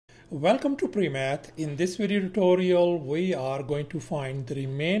Welcome to Premath. In this video tutorial, we are going to find the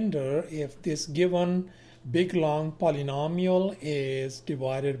remainder if this given big long polynomial is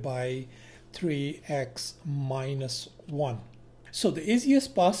divided by 3x minus 1. So the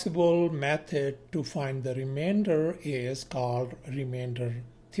easiest possible method to find the remainder is called remainder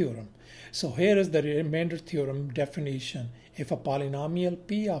theorem. So here is the remainder theorem definition. If a polynomial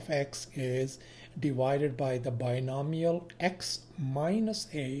p of x is divided by the binomial x minus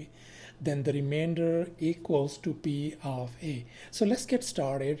a, then the remainder equals to p of a. So let's get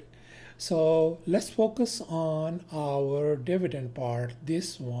started. So let's focus on our dividend part,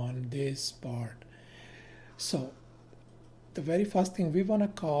 this part. So the very first thing we want to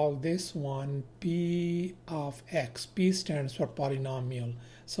call this one p of x. P stands for polynomial.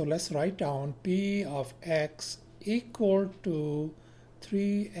 So let's write down p of x equal to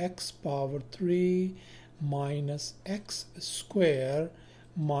 3x power 3 minus x square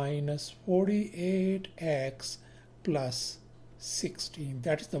minus 48x plus 16.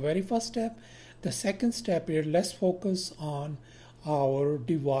 That is the very first step. The second step is let's focus on our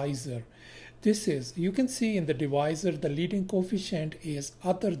divisor. This is, you can see in the divisor, the leading coefficient is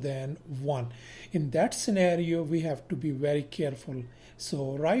other than 1. In that scenario, we have to be very careful.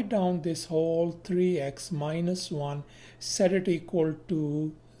 So write down this whole 3x minus 1, set it equal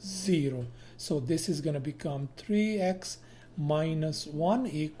to 0. So this is going to become 3x minus 1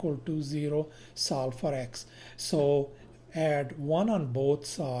 equal to 0, solve for x. So add 1 on both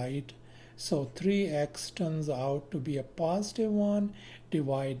sides. So 3x turns out to be a positive 1,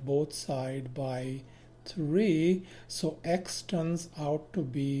 divide both sides by 3. So x turns out to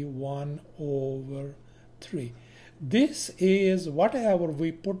be 1 over 3. This is whatever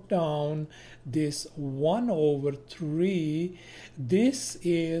we put down, this 1 over 3, this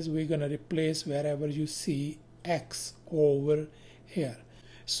is we're going to replace wherever you see x over here.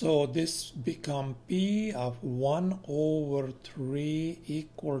 So this become p of 1 over 3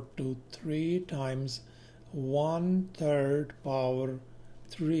 equal to 3 times 1/3 power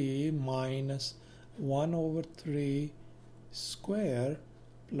 3 minus 1 over 3 square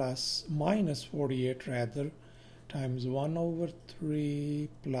plus minus 48 rather times 1 over 3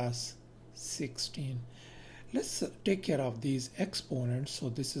 plus 16. Let's take care of these exponents. So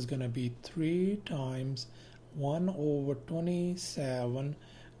this is going to be 3 times 1 over 27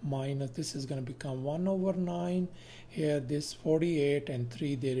 minus, this is going to become 1 over 9. Here this 48 and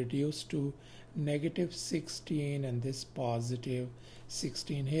 3, they reduce to negative 16 and this positive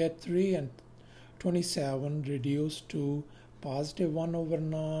 16. Here 3 and 27 reduce to positive 1 over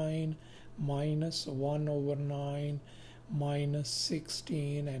 9 minus 1 over 9 minus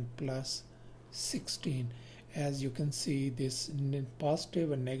 16 and plus 16. As you can see, this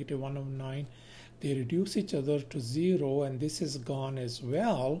positive and negative 1 over 9, they reduce each other to 0, and this is gone as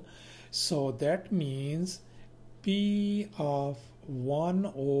well. So that means p of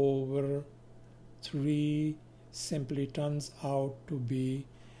 1 over 3 simply turns out to be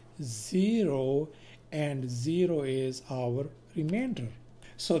 0, and 0 is our remainder.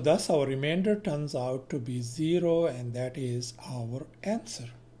 So thus our remainder turns out to be 0, and that is our answer.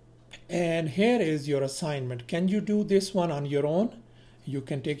 And here is your assignment. Can you do this one on your own? You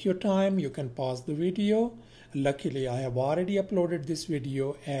can take your time, you can pause the video. Luckily, I have already uploaded this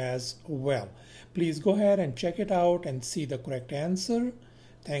video as well. Please go ahead and check it out and see the correct answer.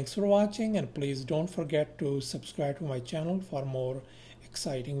 Thanks for watching, and please don't forget to subscribe to my channel for more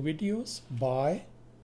exciting videos. Bye.